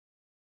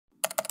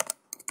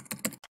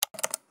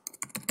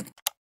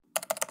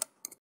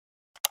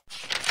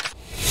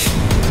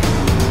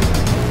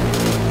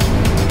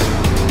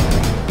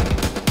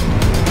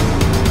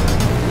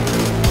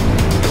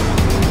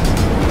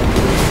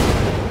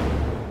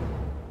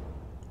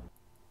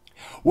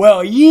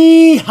Well,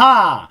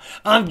 yee-haw!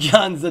 I'm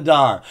John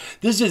Zidar.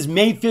 This is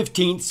May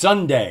 15th,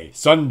 Sunday,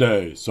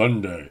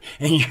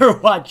 and you're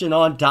watching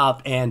On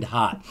Top and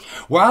Hot,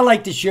 where I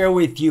like to share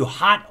with you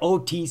hot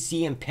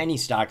OTC and penny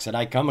stocks that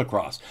I come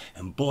across.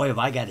 And boy, have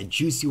I got a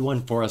juicy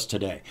one for us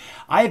today.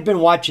 I have been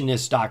watching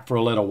this stock for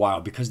a little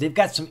while because they've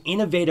got some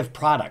innovative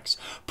products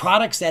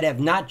that have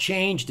not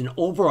changed in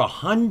over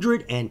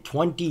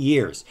 120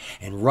 years.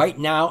 And right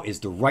now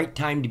is the right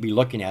time to be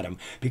looking at them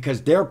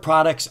because their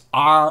products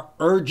are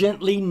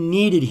urgently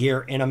needed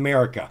here in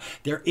America.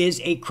 There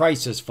is a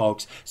crisis,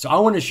 folks. So I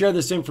want to share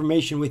this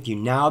information with you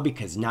now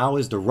because now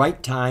is the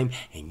right time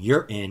and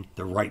you're in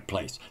the right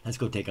place. Let's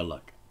go take a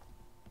look.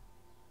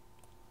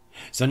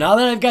 So now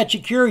that I've got you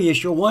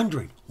curious, you're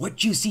wondering, what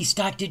juicy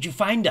stock did you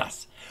find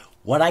us?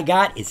 What I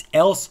got is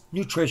Else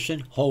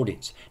Nutrition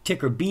Holdings,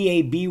 ticker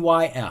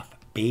BABYF,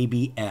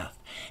 BABYF.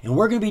 And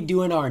we're going to be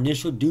doing our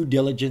initial due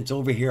diligence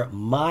over here at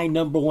my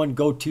 #1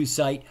 go-to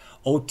site,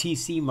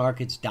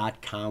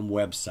 OTCmarkets.com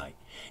website.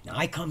 Now,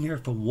 I come here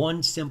for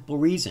one simple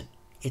reason.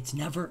 It's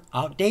never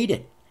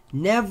outdated.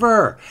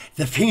 Never.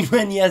 The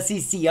FINRA and the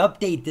SEC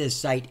update this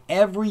site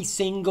every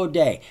single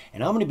day.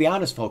 And I'm going to be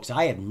honest, folks,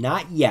 I have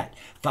not yet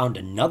found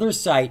another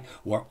site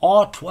where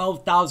all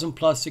 12,000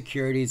 plus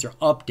securities are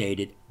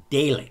updated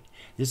daily.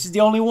 This is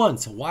the only one,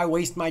 so why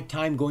waste my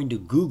time going to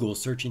Google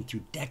searching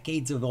through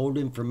decades of old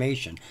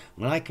information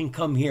when I can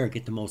come here and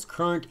get the most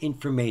current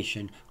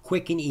information,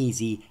 quick and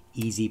easy,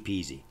 easy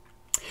peasy.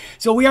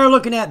 So we are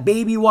looking at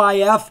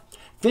BABYF.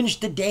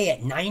 Finished the day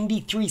at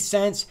 93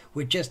 cents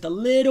with just a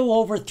little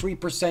over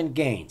 3%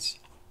 gains.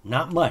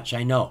 Not much,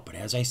 I know, but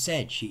as I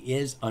said, she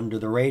is under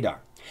the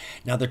radar.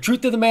 Now, the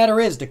truth of the matter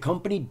is the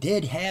company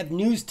did have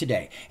news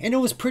today, and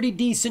it was pretty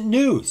decent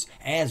news,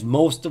 as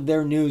most of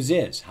their news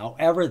is.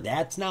 However,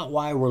 that's not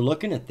why we're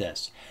looking at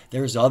this.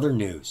 There's other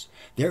news.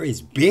 There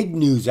is big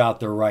news out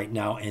there right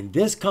now, and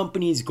this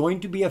company is going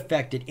to be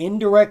affected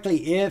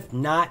indirectly, if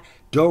not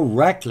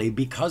directly,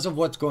 because of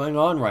what's going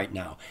on right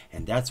now.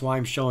 And that's why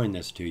I'm showing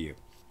this to you.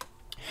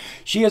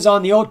 She is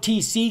on the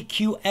OTC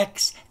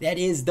QX. That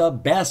is the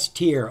best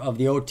tier of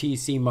the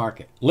OTC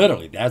market.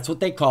 Literally, that's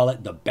what they call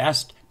it, the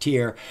best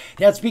tier.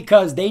 That's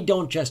because they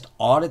don't just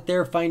audit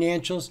their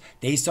financials,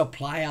 they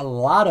supply a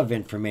lot of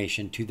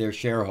information to their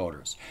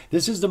shareholders.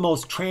 This is the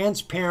most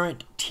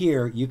transparent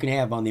tier you can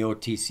have on the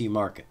OTC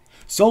market.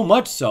 So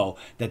much so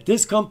that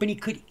this company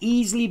could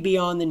easily be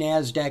on the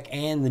NASDAQ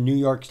and the New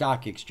York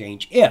Stock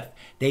Exchange if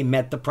they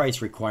met the price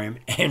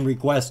requirement and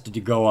requested to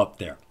go up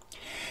there.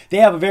 They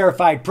have a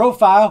verified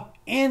profile,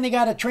 and they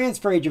got a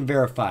transfer agent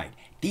verified.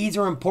 These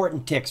are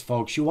important ticks,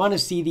 folks. You want to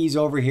see these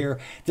over here.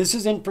 This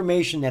is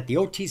information that the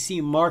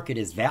OTC market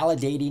is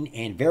validating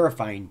and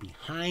verifying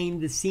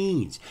behind the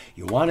scenes.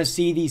 You want to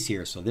see these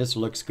here, so this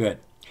looks good.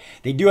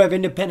 They do have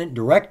independent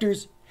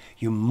directors.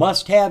 You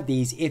must have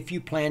these if you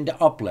plan to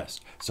uplist.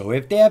 So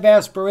if they have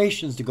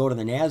aspirations to go to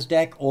the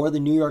NASDAQ or the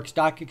New York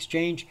Stock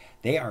Exchange,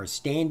 they are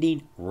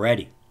standing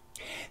ready.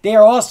 They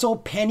are also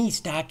penny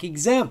stock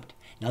exempt.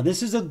 Now,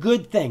 this is a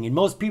good thing, and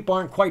most people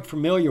aren't quite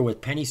familiar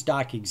with penny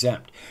stock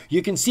exempt.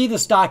 You can see the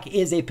stock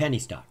is a penny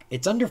stock.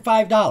 It's under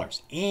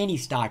 $5. Any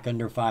stock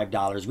under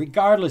 $5,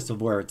 regardless of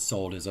where it's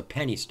sold, is a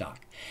penny stock.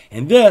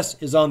 And this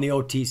is on the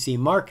OTC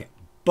market,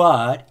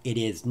 but it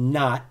is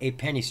not a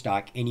penny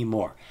stock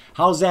anymore.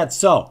 How's that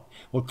so?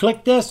 Well,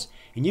 click this,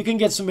 and you can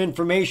get some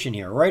information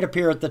here, right up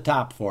here at the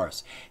top for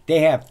us.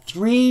 They have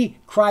 3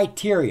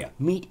 criteria.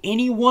 Meet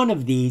any one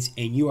of these,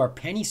 and you are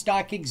penny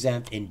stock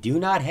exempt and do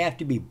not have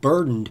to be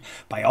burdened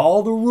by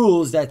all the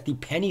rules that the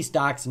penny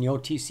stocks and the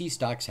OTC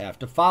stocks have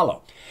to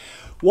follow.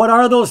 What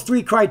are those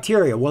 3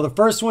 criteria? Well, the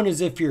first one is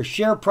if your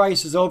share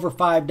price is over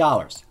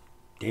 $5.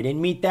 They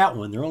didn't meet that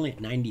one. They're only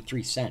at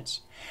 93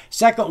 cents.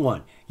 Second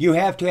one, you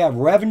have to have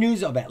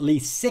revenues of at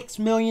least $6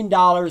 million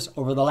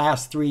over the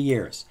last 3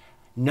 years.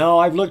 No,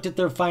 I've looked at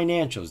their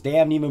financials. They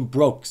haven't even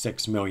broke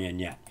 $6 million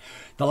yet.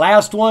 The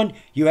last one,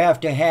 you have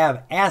to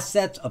have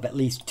assets of at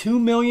least $2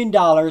 million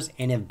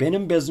and have been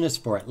in business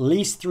for at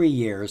least 3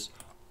 years,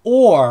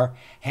 or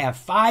have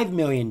 $5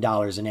 million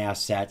in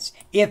assets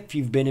if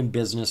you've been in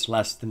business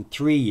less than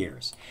 3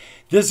 years.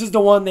 This is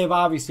the one they've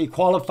obviously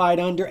qualified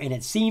under, and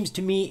it seems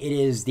to me it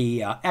is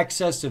the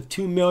excess of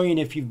 $2 million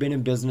if you've been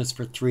in business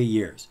for 3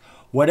 years.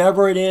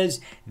 Whatever it is,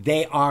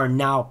 they are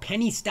now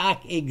penny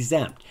stock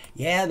exempt.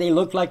 Yeah, they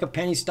look like a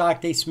penny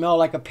stock, they smell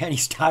like a penny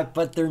stock,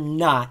 but they're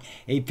not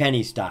a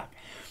penny stock.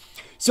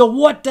 So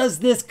what does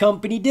this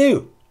company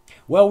do?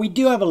 Well, we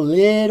do have a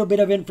little bit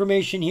of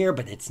information here,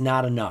 but it's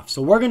not enough.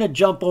 So we're going to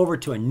jump over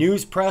to a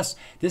news press.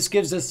 This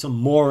gives us some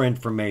more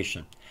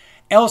information.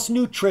 Else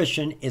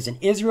Nutrition is an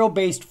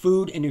Israel-based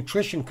food and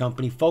nutrition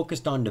company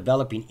focused on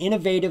developing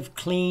innovative,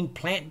 clean,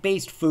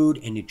 plant-based food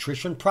and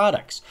nutrition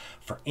products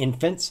for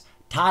infants,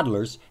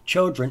 toddlers,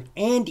 children,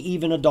 and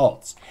even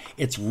adults.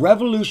 Its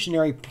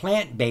revolutionary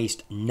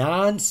plant-based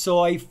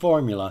non-soy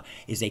formula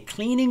is a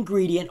clean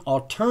ingredient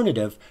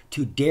alternative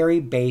to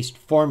dairy-based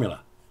formula.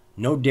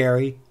 No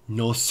dairy,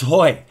 no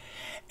soy.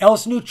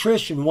 Else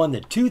Nutrition won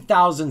the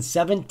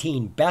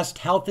 2017 Best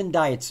Health and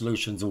Diet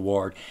Solutions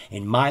Award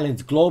in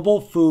Milan's Global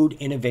Food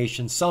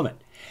Innovation Summit.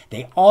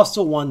 They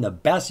also won the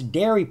Best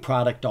Dairy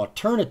Product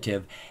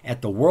Alternative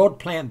at the World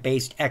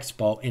Plant-Based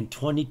Expo in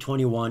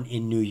 2021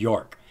 in New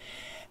York.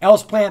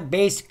 Else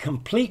Plant-Based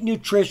Complete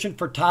Nutrition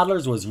for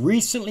Toddlers was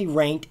recently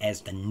ranked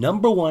as the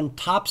 #1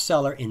 top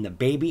seller in the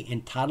baby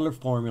and toddler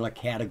formula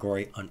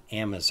category on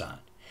Amazon.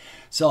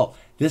 So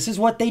this is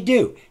what they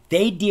do.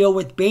 They deal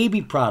with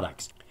baby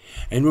products.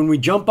 And when we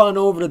jump on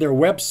over to their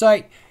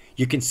website,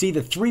 you can see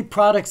the 3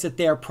 products that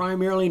they are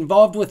primarily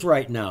involved with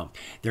right now.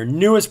 Their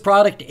newest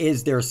product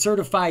is their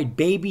certified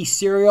baby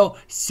cereal,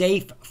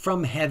 safe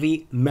from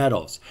heavy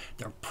metals.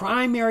 Their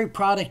primary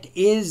product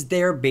is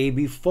their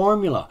baby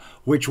formula,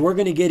 which we're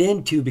going to get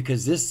into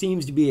because this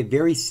seems to be a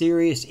very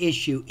serious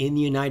issue in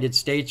the United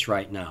States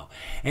right now.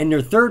 And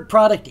their third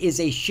product is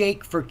a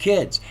shake for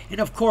kids. And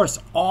of course,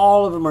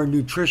 all of them are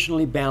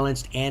nutritionally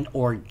balanced and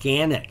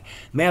organic.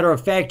 Matter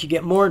of fact, you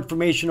get more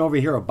information over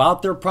here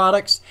about their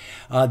products.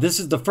 This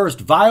is the first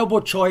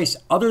viable choice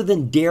other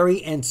than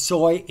dairy and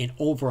soy in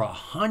over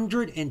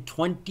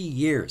 120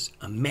 years.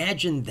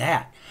 Imagine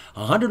that.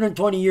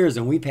 120 years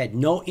and we've had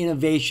no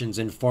innovations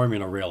in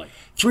formula really.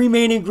 3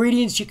 main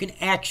ingredients you can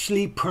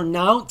actually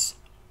pronounce: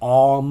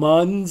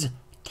 almonds,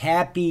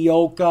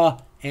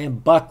 tapioca,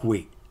 and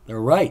buckwheat. They're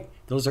right.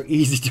 Those are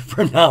easy to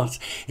pronounce.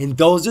 And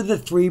those are the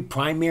 3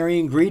 primary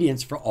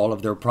ingredients for all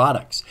of their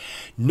products.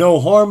 No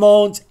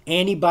hormones,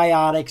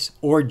 antibiotics,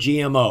 or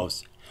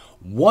GMOs.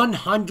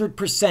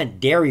 100%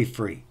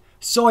 dairy-free,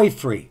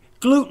 soy-free,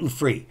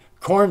 gluten-free,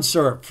 corn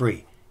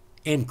syrup-free,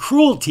 and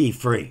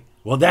cruelty-free.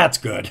 Well, that's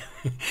good.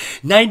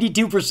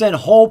 92%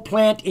 whole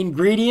plant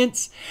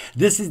ingredients.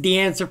 This is the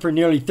answer for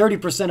nearly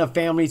 30% of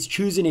families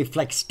choosing a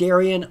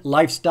flexitarian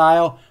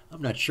lifestyle.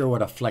 I'm not sure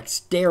what a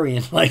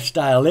flexitarian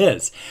lifestyle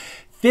is.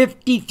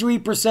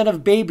 53%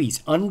 of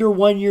babies under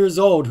 1 year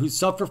old who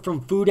suffer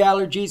from food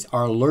allergies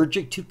are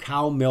allergic to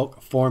cow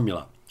milk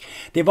formula.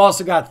 They've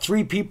also got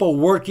 3 people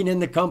working in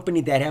the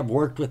company that have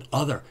worked with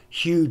other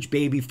huge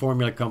baby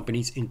formula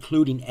companies,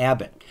 including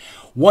Abbott.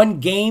 1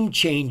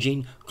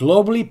 game-changing,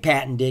 globally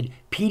patented,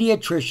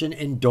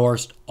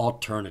 pediatrician-endorsed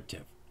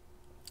alternative.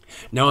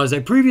 Now, as I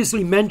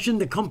previously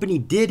mentioned, the company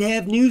did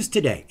have news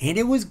today, and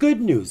it was good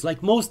news,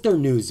 like most their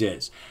news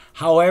is.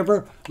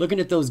 However, looking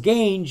at those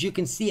gains, you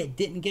can see it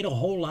didn't get a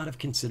whole lot of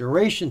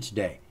consideration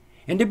today.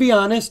 And to be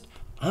honest,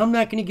 I'm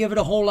not going to give it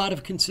a whole lot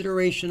of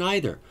consideration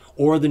either,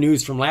 or the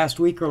news from last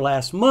week or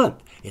last month.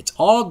 It's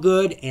all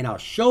good, and I'll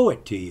show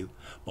it to you.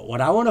 But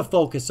what I want to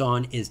focus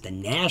on is the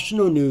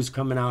national news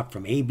coming out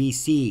from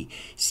ABC,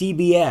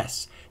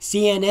 CBS,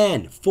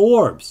 CNN,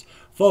 Forbes.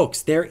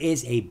 Folks, there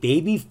is a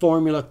baby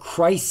formula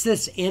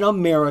crisis in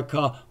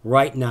America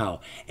right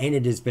now, and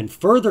it has been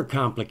further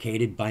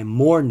complicated by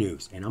more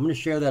news. And I'm going to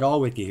share that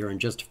all with you here in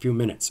just a few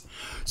minutes.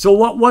 So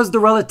what was the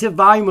relative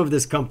volume of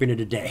this company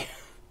today?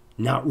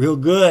 Not real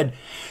good.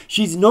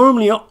 She's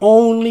normally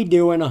only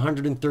doing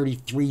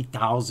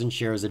 133,000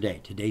 shares a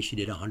day. Today she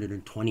did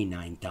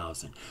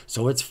 129,000.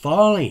 So it's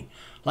falling.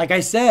 Like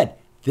I said,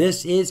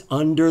 this is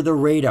under the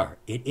radar.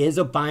 It is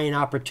a buying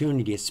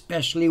opportunity,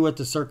 especially with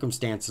the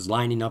circumstances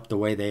lining up the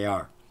way they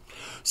are.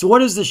 So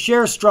what is the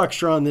share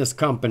structure on this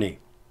company?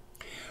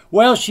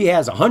 Well, she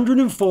has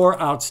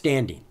 104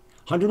 outstanding.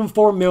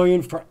 104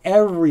 million for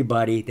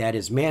everybody. That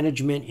is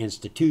management,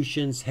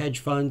 institutions, hedge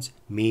funds,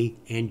 me,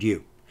 and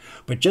you.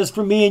 But just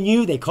for me and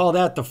you, they call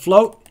that the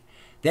float.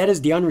 That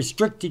is the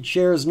unrestricted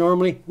shares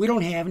normally. We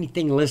don't have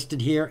anything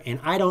listed here, and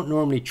I don't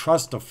normally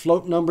trust the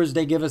float numbers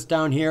they give us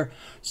down here.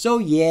 So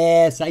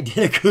yes, I did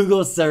a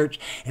Google search,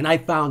 and I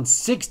found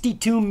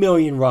 62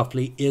 million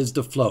roughly is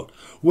the float,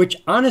 which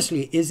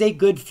honestly is a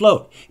good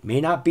float. It may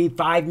not be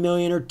 5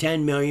 million or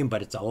 10 million,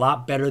 but it's a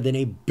lot better than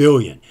a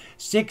billion.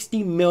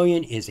 60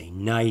 million is a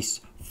nice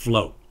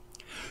float.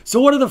 So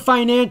what are the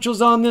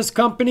financials on this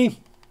company?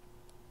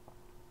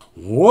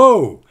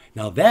 Whoa,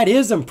 now that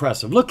is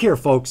impressive. Look here,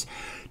 folks.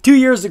 2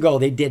 years ago,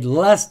 they did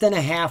less than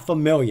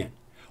 500,000.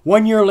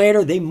 1 year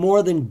later, they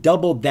more than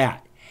doubled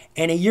that.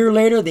 And a year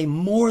later, they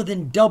more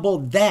than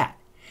doubled that.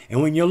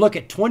 And when you look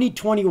at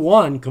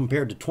 2021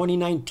 compared to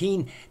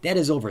 2019, that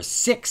is over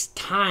 6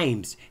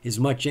 times as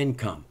much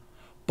income.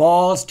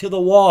 Balls to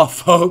the wall,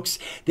 folks.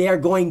 They are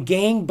going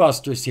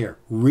gangbusters here.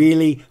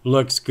 Really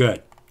looks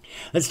good.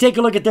 Let's take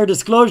a look at their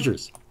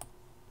disclosures.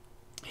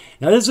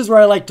 Now, this is where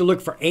I like to look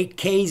for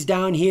 8Ks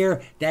down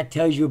here. That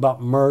tells you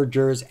about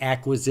mergers,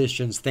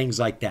 acquisitions, things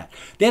like that.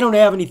 They don't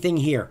have anything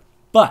here,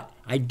 but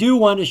I do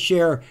want to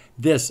share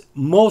this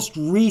most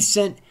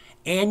recent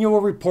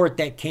annual report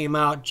that came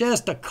out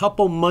just a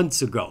couple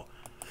months ago.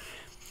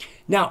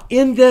 Now,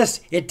 in this,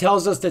 it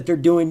tells us that they're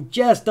doing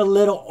just a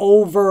little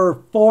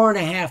over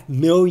 $4.5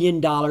 million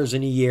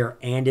in a year,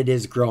 and it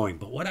is growing.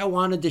 But what I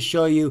wanted to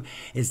show you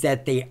is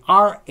that they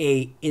are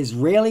an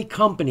Israeli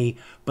company,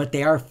 but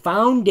they are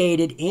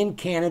founded in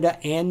Canada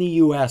and the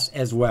U.S.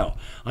 as well.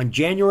 On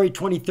January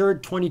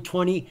 23rd,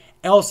 2020,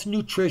 Else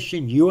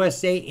Nutrition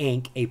USA,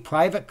 Inc., a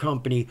private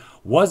company,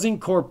 was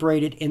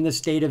incorporated in the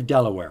state of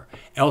Delaware.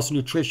 Else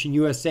Nutrition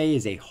USA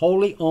is a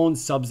wholly owned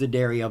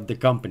subsidiary of the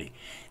company.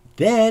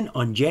 Then,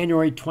 on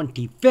January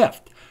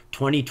 25th,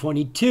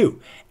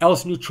 2022,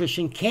 Else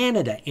Nutrition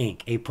Canada,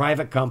 Inc., a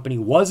private company,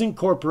 was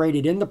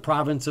incorporated in the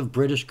province of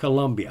British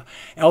Columbia.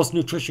 Else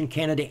Nutrition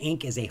Canada,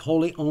 Inc. is a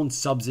wholly owned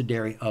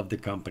subsidiary of the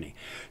company.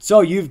 So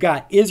you've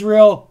got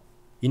Israel,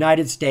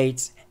 United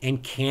States,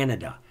 and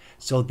Canada.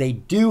 So they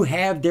do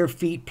have their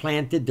feet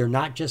planted. They're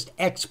not just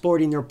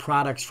exporting their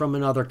products from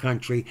another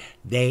country.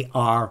 They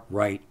are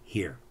right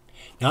here.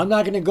 Now, I'm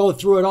not going to go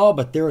through it all,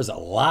 but there is a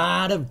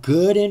lot of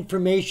good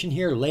information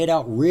here laid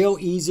out real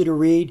easy to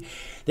read.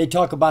 They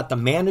talk about the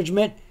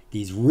management,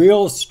 these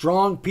real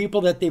strong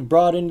people that they've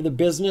brought into the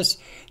business.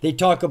 They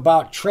talk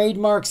about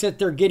trademarks that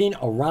they're getting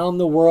around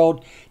the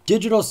world,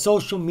 digital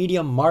social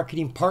media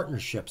marketing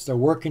partnerships. They're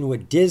working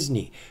with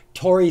Disney,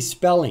 Tori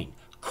Spelling,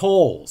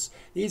 Kohl's.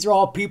 These are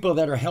all people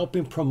that are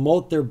helping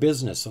promote their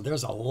business. So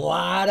there's a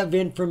lot of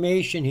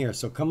information here.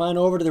 So come on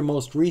over to their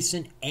most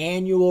recent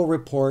annual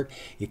report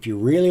if you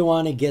really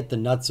want to get the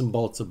nuts and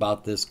bolts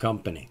about this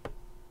company.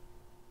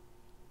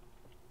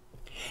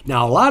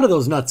 Now, a lot of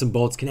those nuts and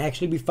bolts can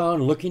actually be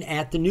found looking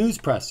at the news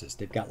presses.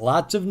 They've got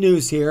lots of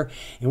news here,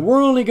 and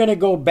we're only going to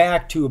go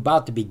back to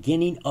about the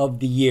beginning of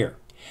the year.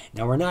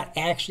 Now, we're not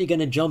actually going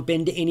to jump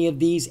into any of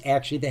these.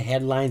 Actually, the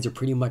headlines are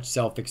pretty much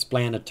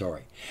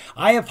self-explanatory.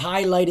 I have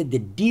highlighted the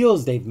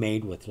deals they've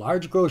made with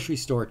large grocery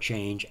store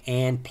chains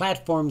and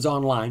platforms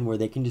online where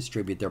they can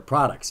distribute their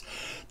products.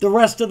 The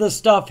rest of the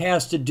stuff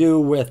has to do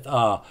with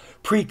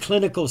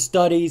preclinical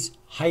studies,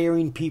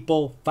 hiring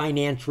people,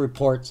 financial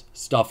reports,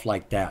 stuff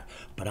like that.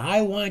 But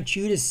I want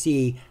you to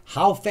see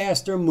how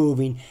fast they're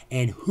moving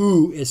and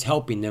who is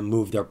helping them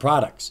move their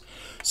products.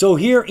 So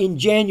here in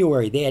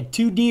January, they had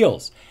two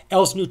deals.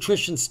 Else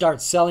Nutrition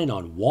starts selling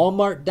on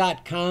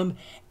Walmart.com,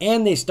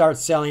 and they start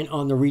selling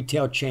on the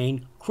retail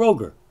chain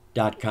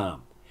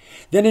Kroger.com.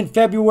 Then in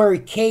February,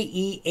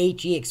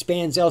 KEHE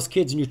expands Else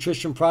Kids'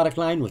 nutrition product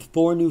line with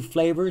 4 new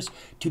flavors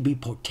to be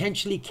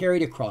potentially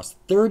carried across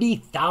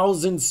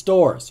 30,000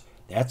 stores.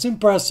 That's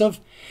impressive.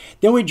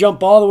 Then we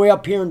jump all the way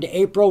up here into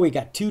April. We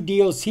got 2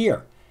 deals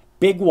here.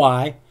 Big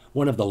Y,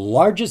 one of the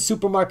largest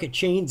supermarket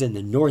chains in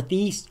the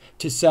Northeast,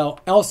 to sell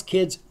Else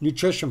Kids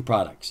nutrition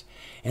products.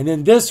 And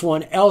then this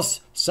one, Else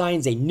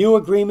signs a new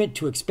agreement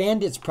to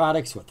expand its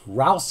products with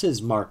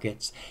Rouse's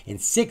Markets in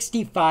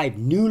 65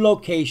 new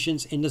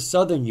locations in the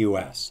southern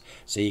U.S.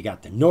 So you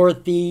got the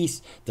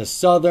Northeast, the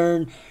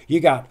Southern,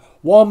 you got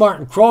Walmart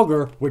and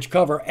Kroger, which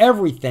cover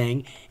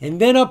everything. And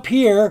then up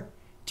here,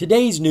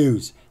 today's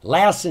news.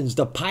 Lassen's,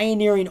 the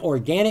pioneering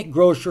organic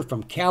grocer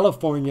from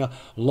California,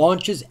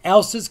 launches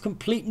Else's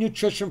complete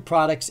nutrition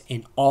products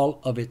in all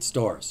of its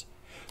stores.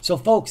 So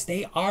folks,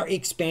 they are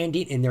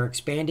expanding, and they're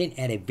expanding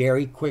at a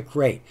very quick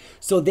rate.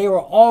 So they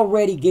were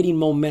already getting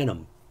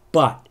momentum,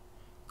 but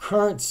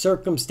current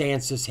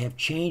circumstances have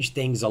changed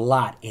things a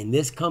lot, and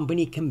this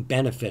company can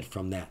benefit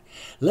from that.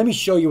 Let me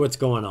show you what's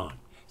going on.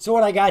 So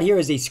what I got here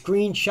is a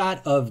screenshot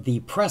of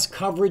the press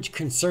coverage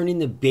concerning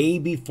the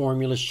baby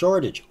formula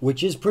shortage,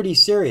 which is pretty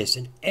serious,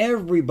 and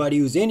everybody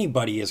who's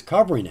anybody is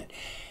covering it.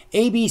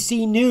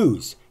 ABC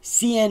News,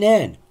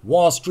 CNN,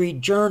 Wall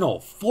Street Journal,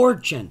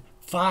 Fortune,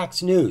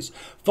 Fox News.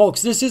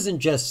 Folks, this isn't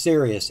just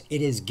serious,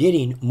 it is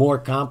getting more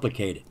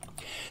complicated.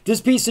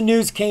 This piece of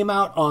news came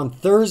out on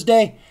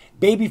Thursday.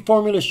 Baby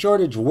formula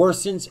shortage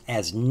worsens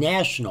as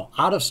national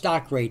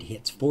out-of-stock rate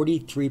hits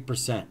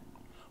 43%.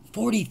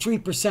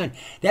 43%.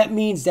 That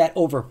means that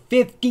over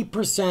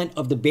 50%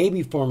 of the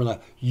baby formula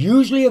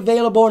usually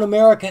available in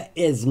America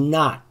is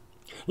not.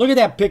 Look at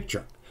that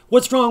picture.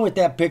 What's wrong with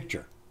that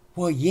picture?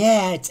 Well,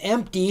 yeah, it's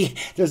empty.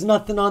 There's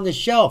nothing on the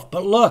shelf.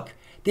 But look,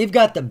 they've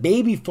got the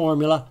baby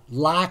formula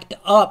locked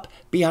up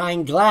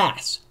behind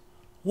glass.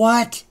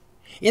 What?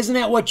 Isn't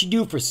that what you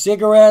do for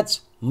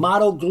cigarettes,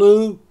 model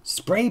glue,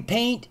 spray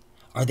paint?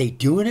 Are they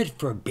doing it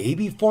for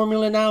baby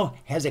formula now?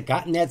 Has it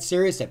gotten that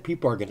serious that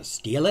people are going to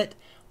steal it?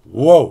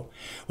 Whoa.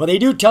 Well, they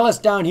do tell us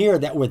down here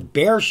that with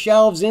bare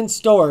shelves in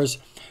stores,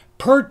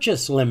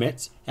 purchase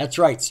limits, that's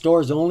right,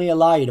 stores only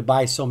allow you to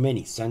buy so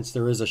many since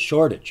there is a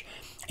shortage,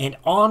 and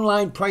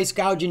online price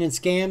gouging and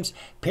scams,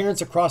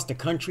 parents across the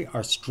country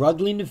are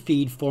struggling to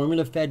feed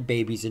formula-fed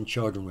babies and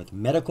children with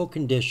medical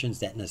conditions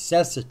that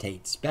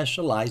necessitate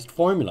specialized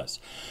formulas.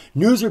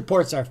 News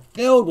reports are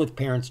filled with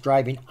parents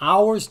driving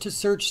hours to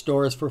search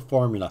stores for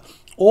formula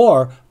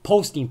or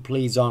posting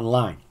pleas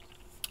online.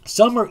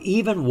 Some are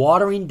even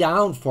watering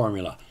down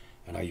formula.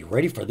 And are you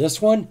ready for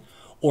this one?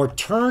 Or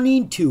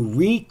turning to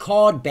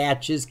recalled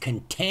batches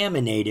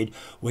contaminated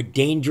with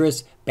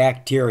dangerous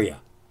bacteria.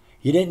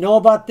 You didn't know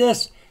about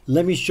this?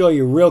 Let me show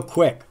you real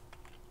quick.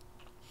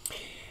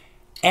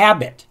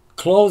 Abbott,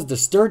 closed the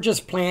Sturgis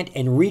plant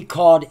and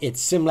recalled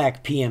its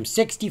Simlac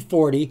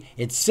PM6040,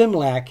 its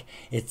Simlac,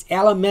 its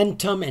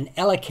Alimentum and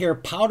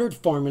Elecare powdered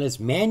formulas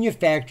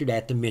manufactured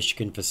at the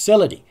Michigan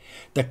facility.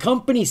 The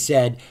company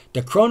said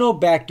the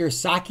Chronobacter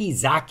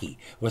sakizaki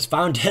was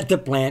found at the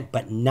plant,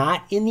 but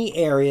not in the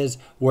areas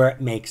where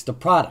it makes the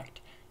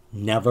product.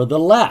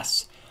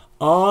 Nevertheless,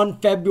 on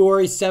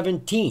February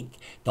 17th,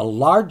 the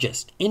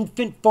largest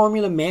infant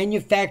formula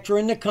manufacturer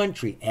in the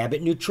country,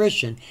 Abbott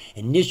Nutrition,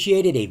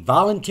 initiated a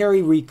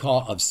voluntary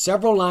recall of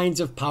several lines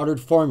of powdered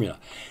formula.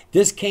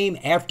 This came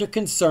after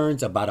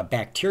concerns about a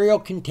bacterial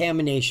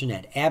contamination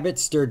at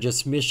Abbott's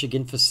Sturgis,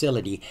 Michigan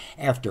facility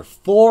after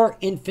 4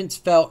 infants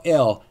fell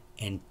ill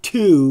and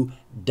 2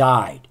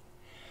 died.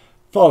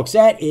 Folks,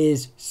 that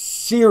is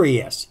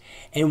serious.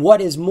 And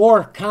what is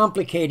more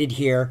complicated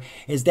here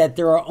is that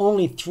there are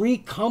only 3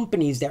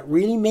 companies that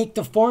really make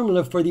the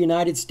formula for the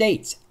United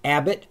States: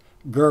 Abbott,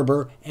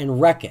 Gerber, and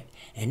Reckitt.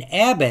 And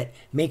Abbott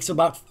makes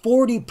about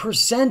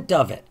 40%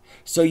 of it.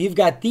 So you've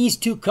got these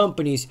 2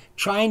 companies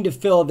trying to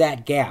fill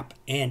that gap,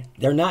 and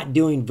they're not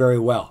doing very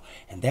well.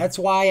 And that's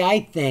why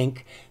I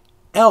think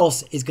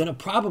else is going to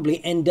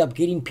probably end up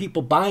getting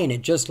people buying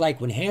it. Just like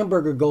when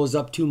hamburger goes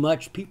up too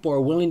much, people are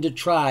willing to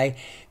try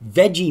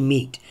veggie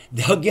meat.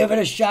 They'll give it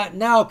a shot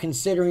now,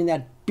 considering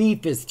that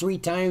beef is 3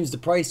 times the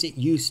price it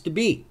used to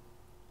be.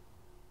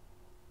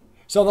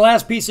 So the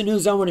last piece of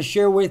news I want to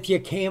share with you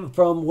came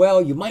from, well,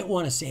 you might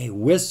want to say a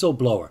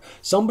whistleblower.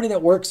 Somebody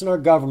that works in our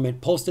government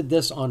posted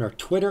this on our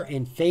Twitter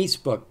and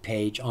Facebook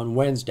page on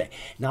Wednesday.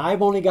 Now,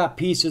 I've only got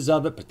pieces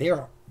of it, but there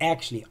are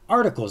actually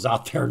articles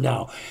out there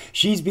now.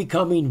 She's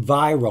becoming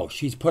viral.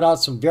 She's put out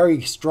some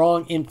very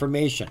strong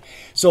information.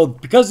 So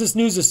because this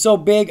news is so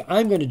big,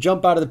 I'm going to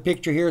jump out of the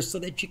picture here so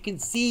that you can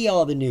see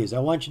all the news. I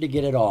want you to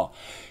get it all.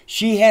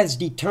 She has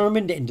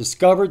determined and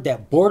discovered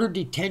that border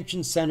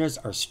detention centers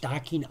are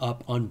stocking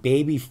up on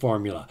baby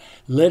formula,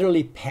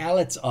 literally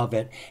pallets of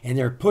it, and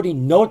they're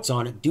putting notes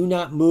on it: do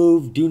not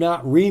move, do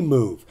not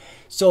remove.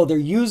 So they're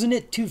using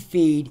it to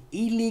feed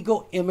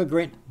illegal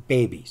immigrant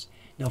babies.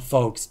 Now,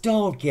 folks,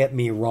 don't get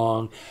me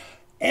wrong.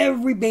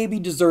 Every baby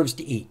deserves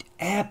to eat.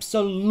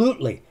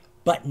 Absolutely.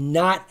 But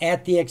not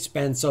at the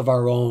expense of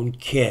our own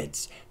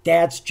kids.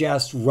 That's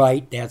just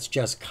right. That's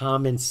just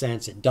common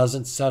sense. It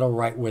doesn't settle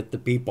right with the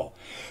people.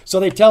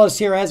 So they tell us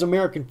here, as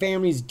American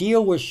families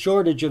deal with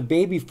shortage of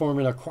baby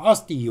formula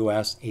across the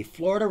U.S., a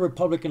Florida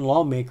Republican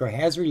lawmaker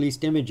has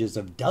released images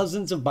of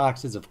dozens of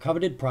boxes of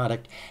coveted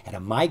product at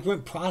a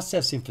migrant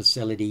processing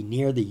facility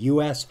near the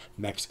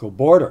U.S.-Mexico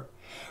border.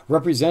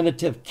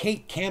 Representative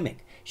Kate Kamick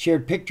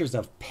shared pictures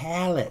of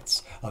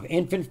pallets of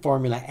infant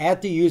formula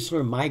at the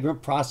Usler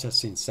Migrant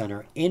Processing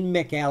Center in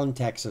McAllen,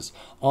 Texas,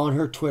 on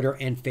her Twitter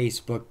and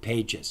Facebook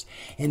pages.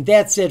 And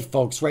that's it,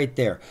 folks, right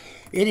there.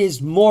 It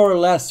is more or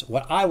less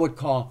what I would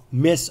call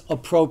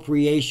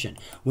misappropriation.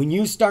 When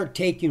you start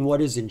taking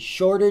what is in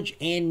shortage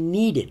and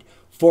needed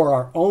for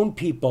our own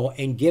people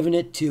and giving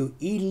it to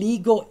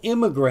illegal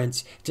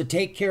immigrants to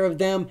take care of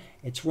them,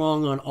 it's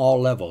wrong on all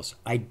levels.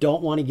 I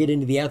don't want to get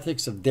into the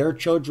ethics of their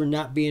children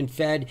not being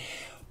fed.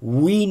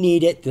 We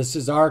need it. This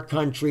is our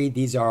country.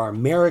 These are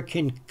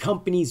American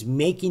companies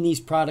making these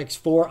products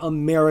for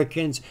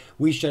Americans.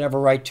 We should have a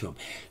right to them.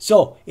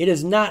 So it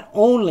is not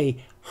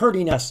only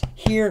hurting us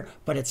here,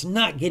 but it's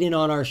not getting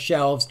on our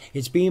shelves.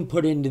 It's being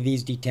put into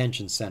these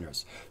detention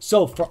centers.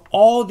 So for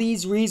all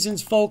these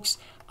reasons, folks,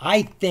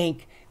 I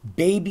think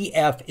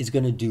BABYF is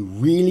going to do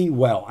really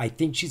well. I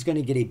think she's going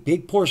to get a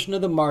big portion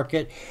of the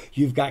market.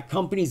 You've got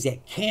companies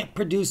that can't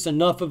produce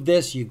enough of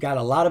this. You've got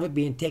a lot of it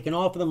being taken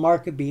off of the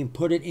market, being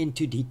put it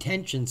into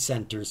detention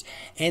centers.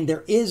 And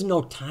there is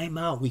no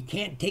timeout. We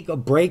can't take a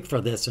break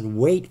for this and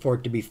wait for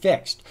it to be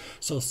fixed.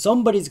 So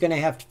somebody's going to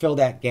have to fill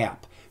that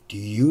gap. Do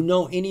you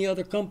know any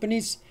other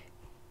companies?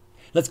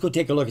 Let's go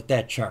take a look at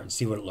that chart and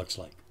see what it looks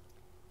like.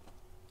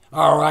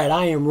 All right,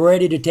 I am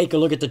ready to take a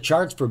look at the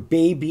charts for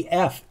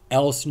BABYF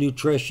Else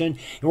Nutrition.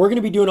 And we're going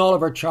to be doing all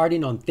of our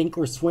charting on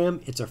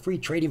Thinkorswim. It's a free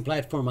trading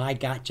platform I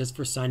got just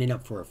for signing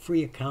up for a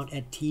free account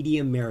at TD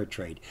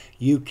Ameritrade.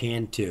 You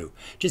can too.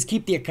 Just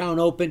keep the account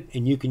open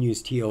and you can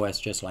use TOS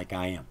just like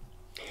I am.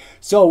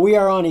 So we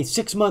are on a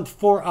 6-month,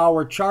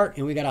 4-hour chart,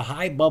 and we got a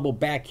high bubble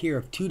back here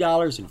of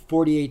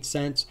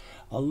 $2.48.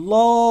 A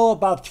low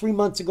about 3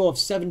 months ago of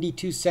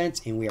 72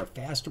 cents, and we are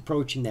fast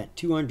approaching that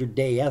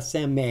 200-day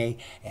SMA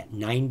at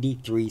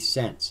 93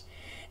 cents.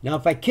 Now,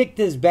 if I kick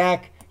this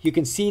back, you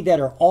can see that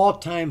our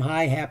all-time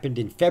high happened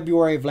in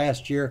February of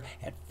last year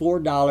at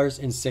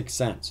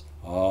 $4.06,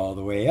 all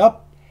the way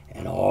up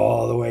and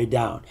all the way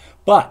down.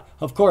 But,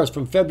 of course,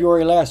 from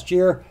February last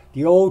year,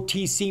 the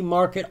OTC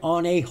market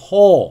on a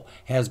whole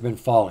has been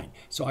falling.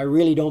 So I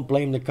really don't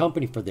blame the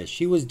company for this.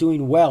 She was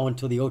doing well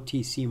until the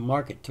OTC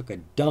market took a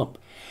dump.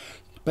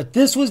 But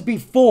this was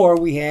before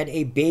we had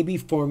a baby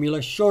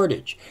formula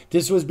shortage.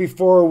 This was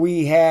before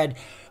we had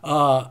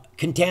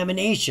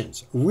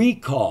contaminations,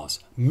 recalls,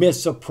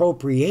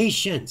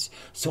 misappropriations.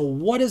 So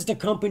what is the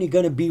company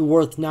going to be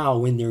worth now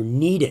when they're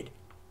needed?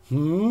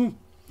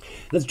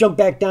 Let's jump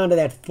back down to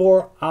that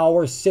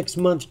 4-hour,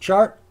 6-month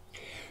chart.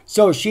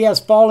 So she has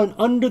fallen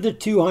under the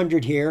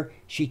 200 here.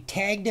 She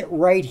tagged it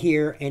right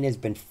here and has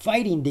been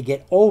fighting to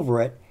get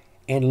over it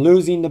and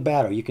losing the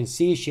battle. You can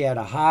see she had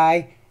a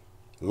high,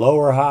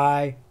 lower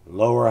high,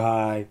 lower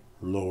high,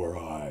 lower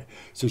high.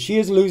 So she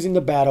is losing the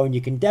battle, and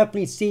you can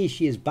definitely see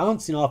she is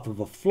bouncing off of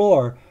a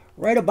floor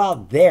right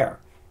about there.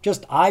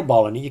 Just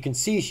eyeballing it, you can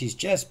see she's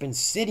just been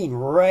sitting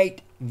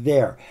right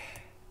there.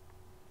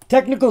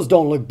 Technicals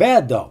don't look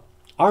bad though.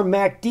 Our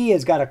MACD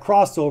has got a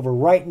crossover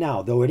right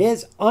now, though it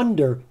is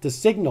under the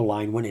signal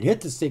line. When it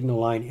hits the signal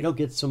line, it'll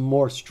get some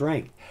more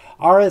strength.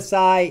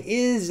 RSI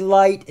is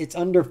light, it's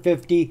under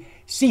 50.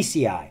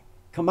 CCI,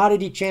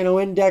 Commodity Channel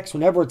Index,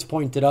 whenever it's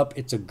pointed up,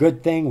 it's a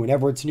good thing.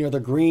 Whenever it's near the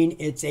green,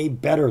 it's a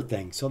better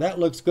thing. So that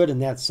looks good in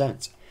that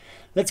sense.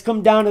 Let's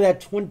come down to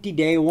that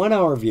 20-day,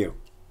 1-hour view.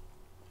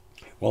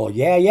 Well,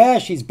 yeah,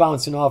 she's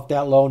bouncing off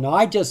that low. Now,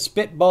 I just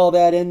spitball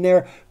that in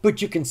there,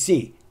 but you can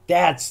see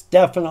that's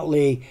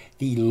definitely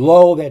the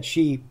low that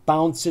she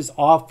bounces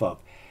off of.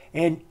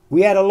 And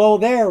we had a low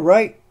there,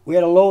 right? We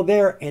had a low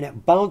there, and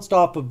it bounced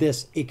off of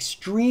this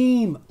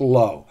extreme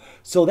low.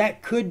 So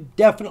that could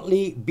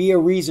definitely be a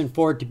reason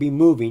for it to be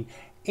moving.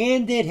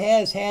 And it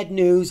has had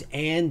news,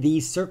 and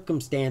these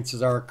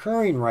circumstances are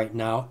occurring right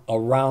now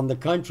around the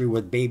country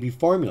with baby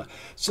formula.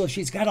 So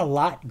she's got a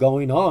lot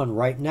going on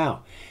right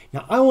now.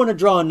 Now, I want to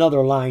draw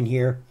another line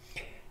here.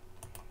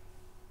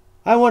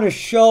 I want to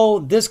show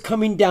this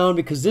coming down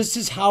because this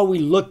is how we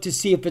look to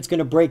see if it's going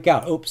to break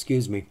out. Oh,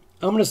 excuse me.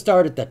 I'm going to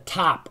start at the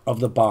top of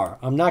the bar.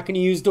 I'm not going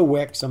to use the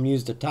wicks. I'm going to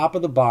use the top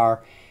of the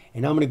bar.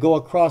 And I'm going to go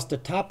across the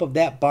top of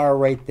that bar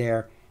right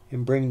there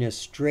and bring this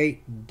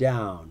straight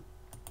down.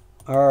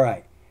 All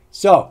right.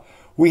 So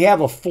we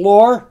have a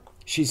floor.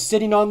 She's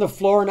sitting on the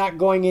floor, not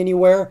going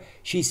anywhere.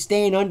 She's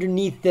staying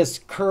underneath this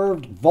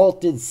curved,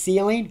 vaulted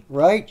ceiling,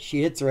 right?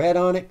 She hits her head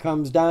on it,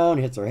 comes down,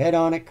 hits her head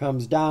on it,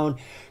 comes down.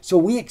 So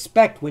we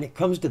expect when it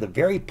comes to the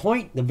very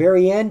point, the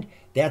very end,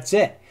 that's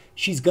it.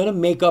 She's going to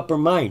make up her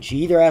mind. She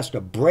either has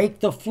to break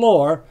the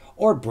floor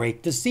or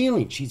break the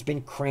ceiling. She's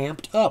been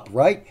cramped up,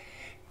 right?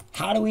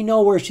 How do we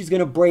know where she's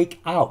going to break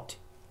out?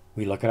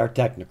 We look at our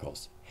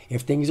technicals.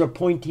 If things are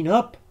pointing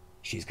up,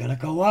 she's going to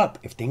go up.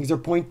 If things are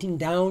pointing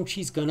down,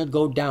 she's going to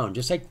go down,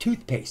 just like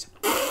toothpaste.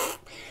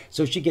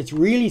 So she gets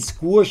really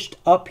squished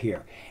up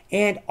here.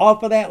 And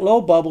off of that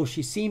low bubble,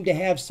 she seemed to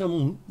have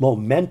some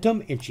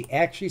momentum, and she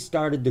actually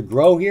started to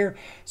grow here.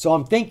 So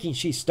I'm thinking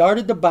she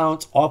started to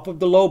bounce off of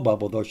the low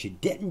bubble, though she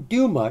didn't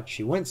do much.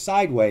 She went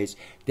sideways.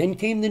 Then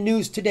came the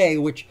news today,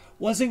 which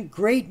wasn't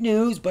great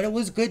news, but it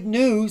was good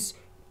news.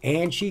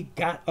 And she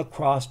got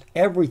across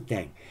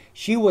everything.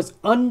 She was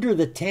under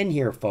the 10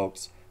 here,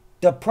 folks.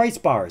 The price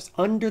bar is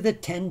under the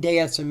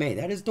 10-day SMA.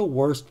 That is the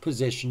worst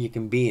position you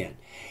can be in.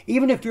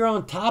 Even if you're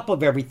on top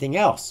of everything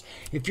else.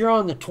 If you're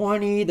on the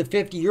 20, the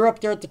 50, you're up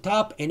there at the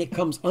top and it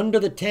comes under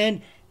the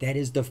 10, that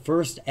is the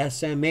first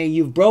SMA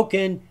you've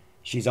broken.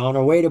 She's on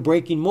her way to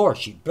breaking more.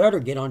 She better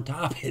get on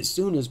top as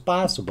soon as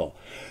possible.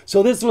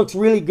 So this looks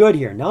really good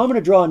here. Now I'm going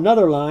to draw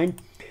another line.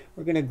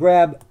 We're going to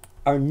grab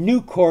our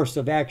new course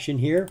of action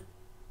here,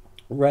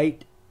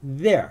 right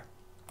there.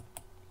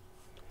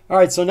 All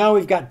right, so now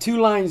we've got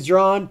two lines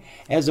drawn.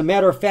 As a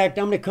matter of fact,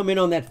 I'm going to come in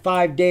on that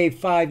 5-day,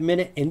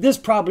 5-minute, and this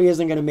probably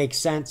isn't going to make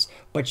sense,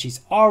 but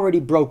she's already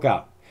broke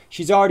out.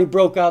 She's already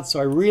broke out, so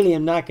I really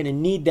am not going to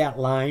need that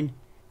line.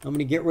 I'm going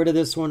to get rid of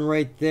this one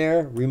right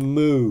there,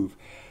 remove.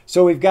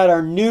 So we've got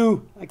our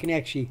new, I can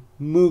actually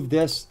move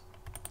this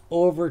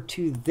over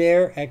to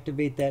there,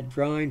 activate that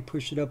drawing,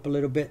 push it up a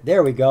little bit.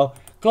 There we go,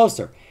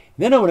 closer.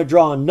 Then I'm going to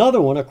draw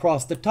another one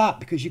across the top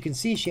because you can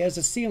see she has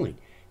a ceiling.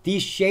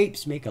 These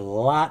shapes make a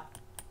lot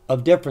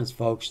of difference,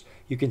 folks.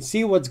 You can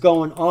see what's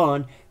going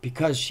on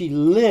because she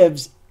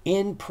lives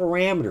in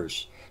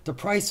parameters. The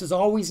price is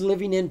always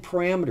living in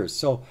parameters.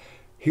 So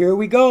here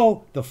we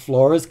go. The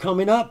floor is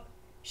coming up.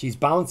 She's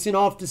bouncing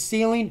off the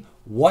ceiling.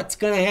 What's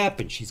going to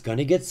happen? She's going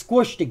to get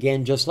squished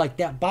again, just like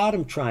that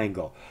bottom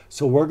triangle.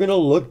 So we're going to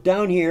look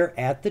down here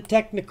at the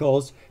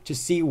technicals to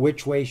see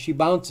which way she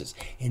bounces.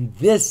 And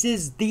this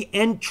is the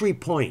entry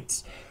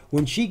points.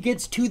 When she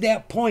gets to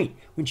that point,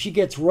 when she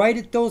gets right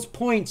at those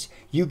points,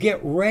 you get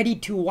ready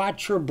to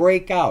watch her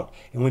break out.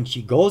 And when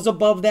she goes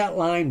above that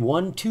line,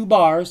 1-2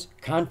 bars,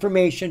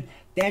 confirmation,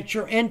 that's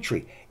your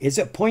entry. Is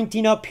it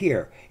pointing up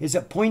here? Is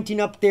it pointing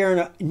up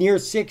there near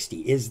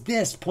 60? Is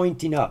this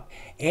pointing up?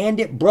 And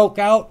it broke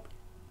out?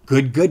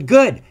 Good, good,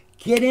 good.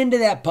 Get into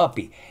that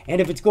puppy.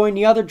 And if it's going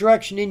the other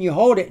direction and you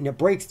hold it and it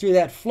breaks through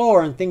that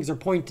floor and things are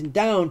pointing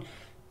down,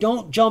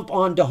 don't jump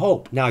onto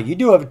hope. Now, you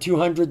do have a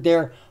 200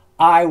 there.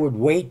 I would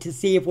wait to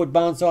see if it would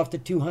bounce off to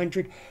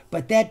 200,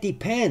 but that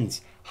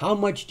depends. How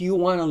much do you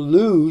want to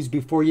lose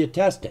before you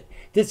test it?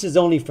 This is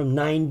only from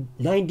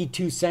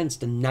 92 cents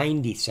to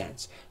 90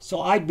 cents.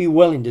 So I'd be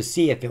willing to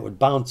see if it would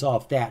bounce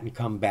off that and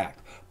come back.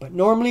 But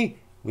normally,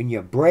 when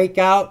you break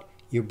out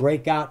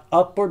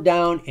up or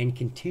down and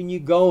continue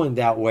going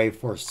that way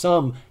for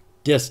some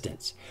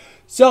distance.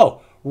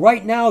 So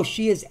right now,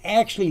 she is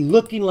actually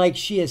looking like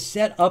she is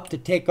set up to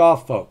take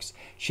off, folks.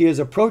 She is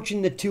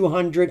approaching the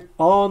 200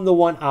 on the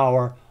 1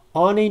 hour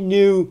on a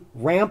new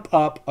ramp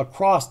up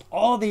across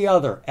all the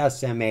other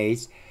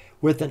SMAs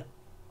with an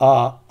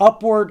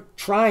upward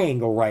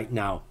triangle right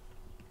now.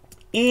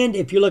 And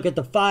if you look at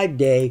the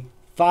 5-day,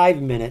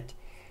 5-minute,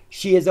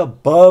 she is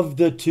above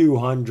the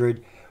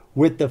 200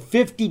 with the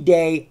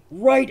 50-day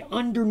right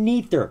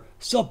underneath her,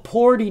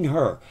 supporting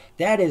her.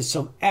 That is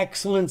some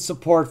excellent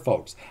support,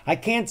 folks. I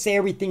can't say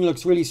everything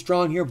looks really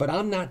strong here, but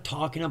I'm not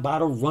talking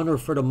about a runner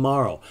for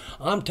tomorrow.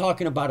 I'm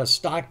talking about a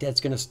stock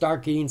that's going to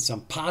start getting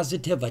some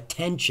positive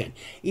attention,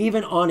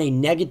 even on a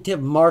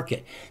negative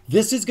market.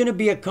 This is going to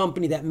be a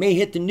company that may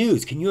hit the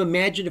news. Can you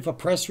imagine if a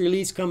press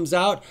release comes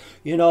out,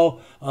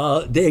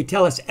 they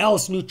tell us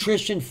Else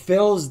Nutrition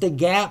fills the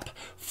gap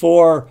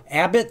for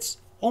Abbott's?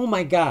 Oh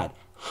my God.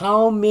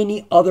 How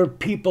many other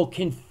people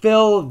can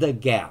fill the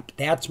gap?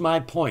 That's my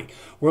point.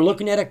 We're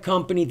looking at a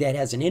company that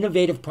has an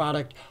innovative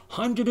product,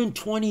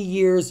 120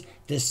 years,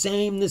 the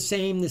same,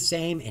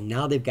 and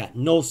now they've got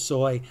no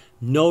soy,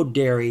 no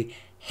dairy,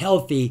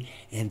 healthy,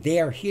 and they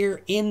are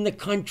here in the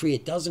country.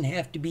 It doesn't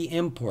have to be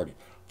imported.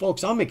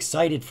 Folks, I'm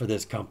excited for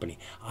this company.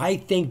 I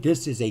think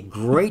this is a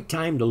great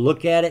time to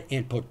look at it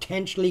and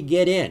potentially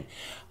get in.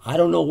 I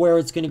don't know where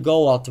it's going to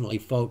go ultimately,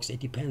 folks. It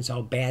depends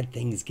how bad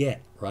things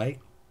get, right?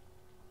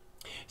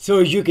 So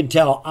as you can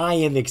tell, I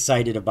am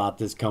excited about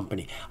this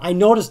company. I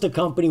noticed the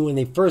company when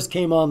they first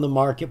came on the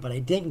market, but I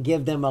didn't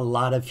give them a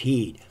lot of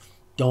heed.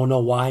 Don't know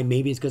why.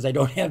 Maybe it's because I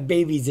don't have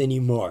babies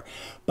anymore.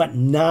 But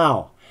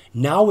now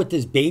with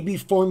this baby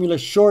formula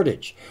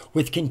shortage,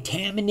 with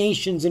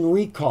contaminations and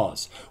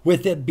recalls,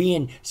 with it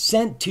being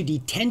sent to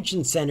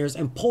detention centers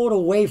and pulled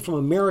away from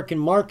American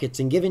markets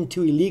and given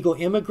to illegal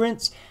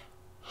immigrants,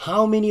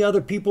 how many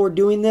other people are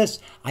doing this?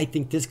 I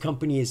think this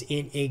company is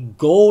in a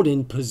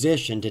golden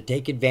position to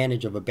take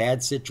advantage of a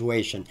bad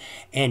situation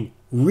and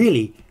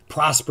really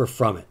prosper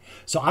from it.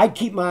 So I'd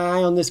keep my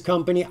eye on this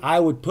company. I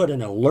would put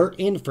an alert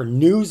in for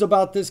news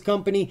about this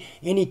company.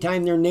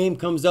 Anytime their name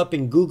comes up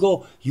in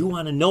Google, you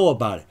want to know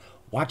about it.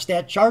 Watch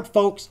that chart,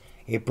 folks.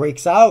 It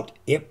breaks out.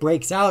 It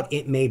breaks out.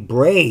 It may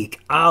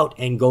break out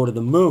and go to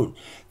the moon.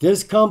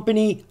 This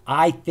company,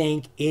 I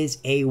think, is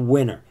a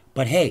winner.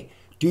 But hey,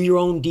 do your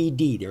own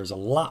DD. There's a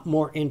lot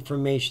more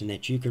information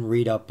that you can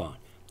read up on.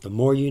 The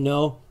more you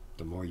know,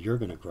 the more you're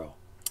going to grow.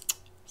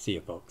 See you,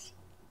 folks.